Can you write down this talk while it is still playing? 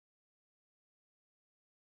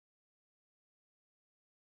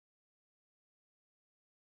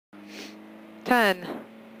10,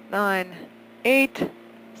 9, 8,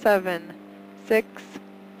 7, 6,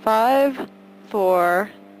 5, 4,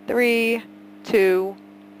 3, 2,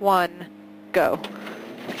 1, go.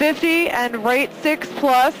 50 and right 6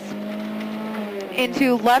 plus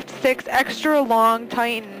into left 6 extra long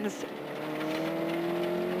tightens.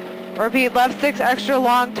 Repeat, left 6 extra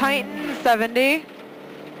long tightens, 70.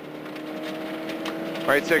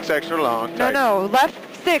 Right 6 extra long. No,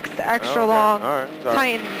 left 6 extra long All right, sorry.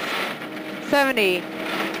 tightens, 70.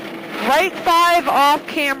 Right 5 off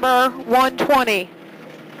camber, 120.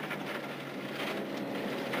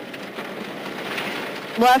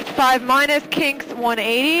 Left 5 minus kinks,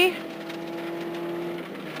 180.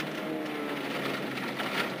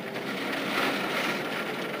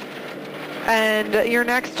 And your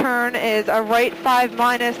next turn is a right 5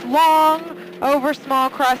 minus long over small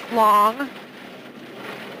crest long.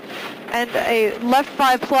 And a left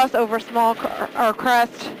 5 plus over small or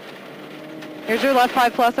crest. Here's your left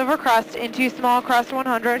 5 plus over crest into small crest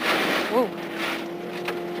 100. Woo.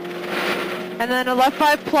 And then a left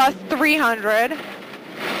 5 plus 300.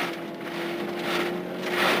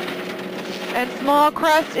 And small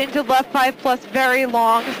crest into left 5 plus very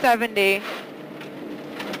long 70.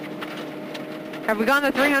 Have we gone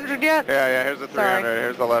to 300 yet? Yeah, here's the 300. Sorry.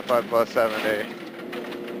 Here's the left 5 plus 70.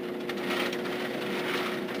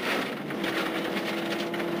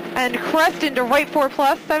 And crest into right 4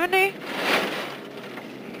 plus 70.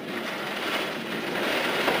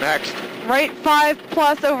 Next. Right 5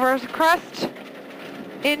 plus over crest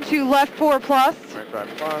into left 4 plus. Right 5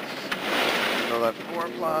 plus. The left 4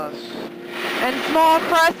 plus. And small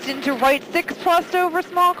crest into right 6 plus over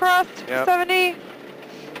small crest, Yep. 70.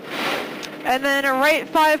 And then a right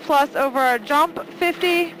 5 plus over a jump,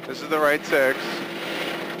 50. This is the right 6.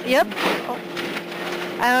 Yep. Oh.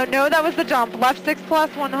 No, that was the jump. Left 6 plus,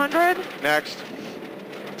 100. Next.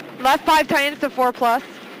 Left 5 tightens to 4 plus,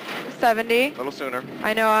 70. A little sooner.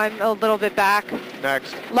 I know, I'm a little bit back.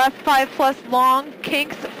 Next. Left 5 plus long,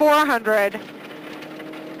 kinks, 400.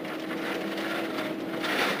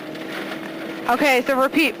 Okay, so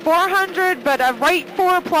repeat, 400, but a right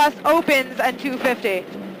 4 plus opens and 250.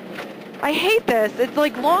 I hate this. It's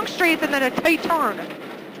like long straights and then a tight turn.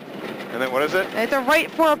 And then what is it? It's a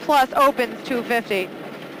right 4 plus opens 250.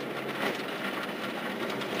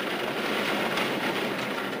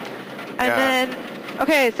 And then,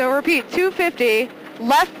 okay, so repeat, 250,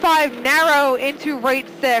 left 5 narrow into right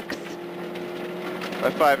 6.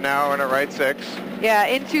 Left 5 narrow and a right 6. Yeah,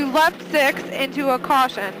 into left 6 into a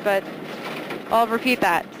caution, but I'll repeat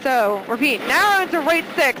that. So, repeat, narrow into right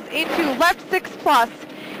 6 into left 6 plus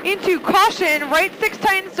into caution, right 6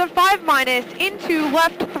 tightens to 5 minus into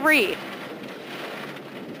left 3.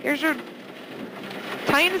 Here's your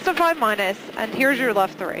tightens to 5 minus, and here's your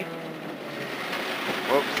left 3.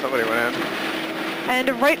 Whoops, somebody went in. And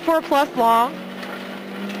a right 4 plus long.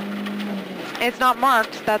 It's not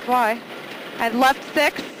marked, that's why. And left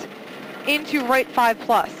 6 into right 5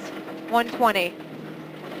 plus, 120.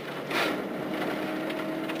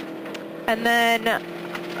 And then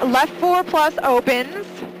left 4 plus opens.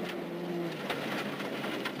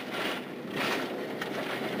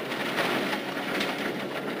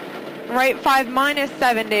 Right 5 minus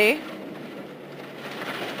 70.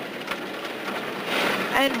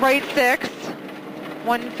 And right 6,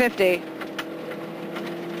 150.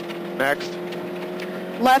 Next.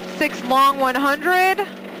 Left 6 long 100.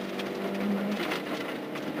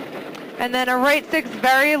 And then a right 6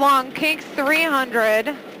 very long kinks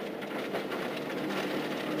 300.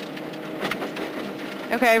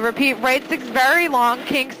 Okay, repeat, right 6 very long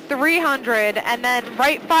kinks 300. And then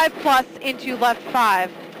right 5 plus into left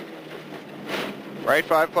 5. Right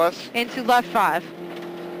 5 plus. Into left 5.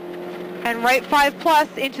 And right 5 plus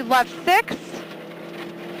into left 6.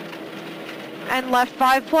 And left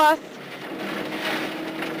 5 plus.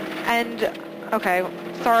 And, okay,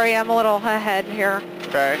 sorry, I'm a little ahead here.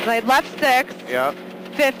 Okay. Like left 6. Yep.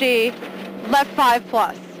 50. Left 5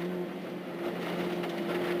 plus.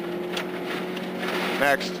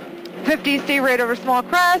 Next. 50 stay right over small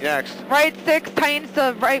crest. Next. Right 6 tightens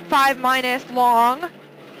to right 5 minus long.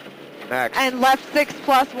 Next. And left 6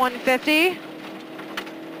 plus 150.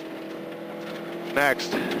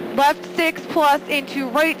 Next. Left 6 plus into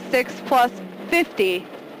right 6 plus 50.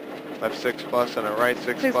 Left 6 plus and a right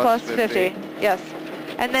 6 6 plus plus 50. Yes.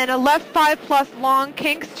 And then a left 5 plus long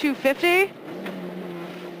kinks 250.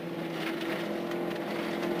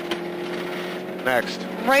 Next.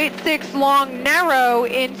 Right 6 long narrow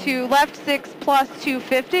into left 6 plus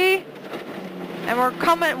 250. And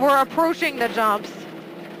we're approaching the jumps.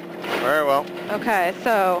 Very well. Okay,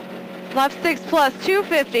 so left 6 plus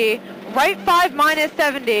 250, right 5 minus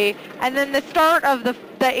 70, and then the start of the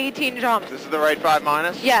 18 jumps. This is the right 5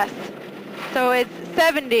 minus? Yes. So it's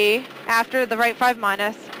 70 after the right 5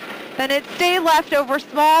 minus. Then it's stay left over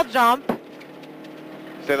small jump.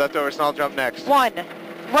 Stay left over small jump next. 1.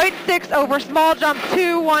 Right 6 over small jump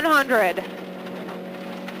 2, 100.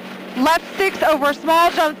 Left 6 over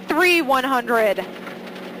small jump 3, 100.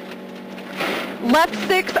 Left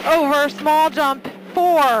 6 over small jump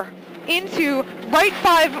 4 into right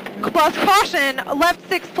 5 plus caution, left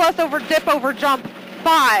 6 plus over dip over jump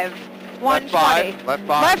 5, 120. Left 5.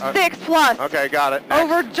 Left 6 plus. Okay, got it. Next.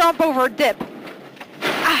 Over jump over dip.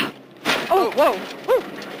 Ah. Oh, whoa.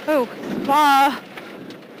 Ooh.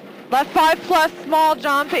 Left 5 plus small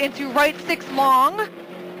jump into right 6 long.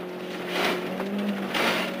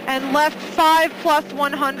 And left 5 plus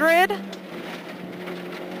 100.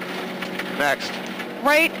 Next.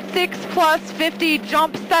 Right 6 plus 50,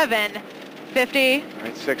 jump 7. 50.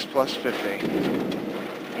 Right 6 plus 50.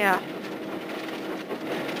 Yeah.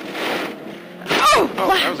 Oh!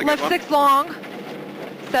 That was a good Left one. 6 long.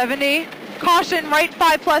 70. Caution, right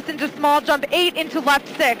 5 plus into small jump 8 into left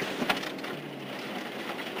 6.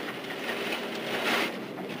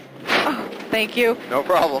 Oh, thank you. No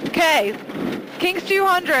problem. Okay. Kings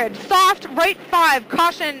 200. Soft, right 5.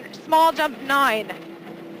 Caution, small jump 9.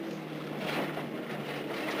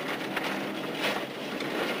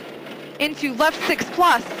 Into left 6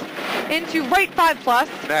 plus, into right 5 plus,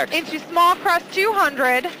 Next. into small cross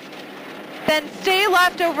 200, then stay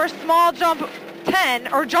left over small jump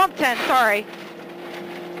 10, or jump 10, sorry,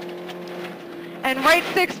 and right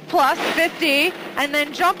 6 plus 50, and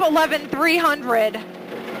then jump 11, 300.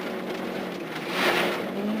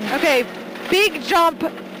 Okay, big jump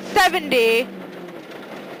 70,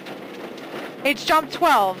 it's jump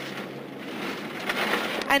 12,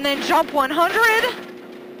 and then jump 100,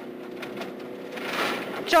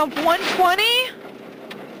 jump 120,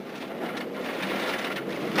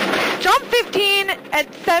 jump 15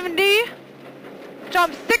 at 70,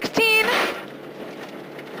 jump 16,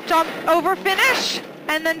 jump over finish,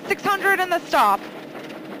 and then 600 in the stop.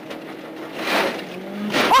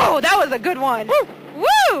 Oh, that was a good one. Woo!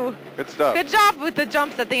 Woo! Good stuff. Good job with the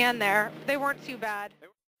jumps at the end there. They weren't too bad.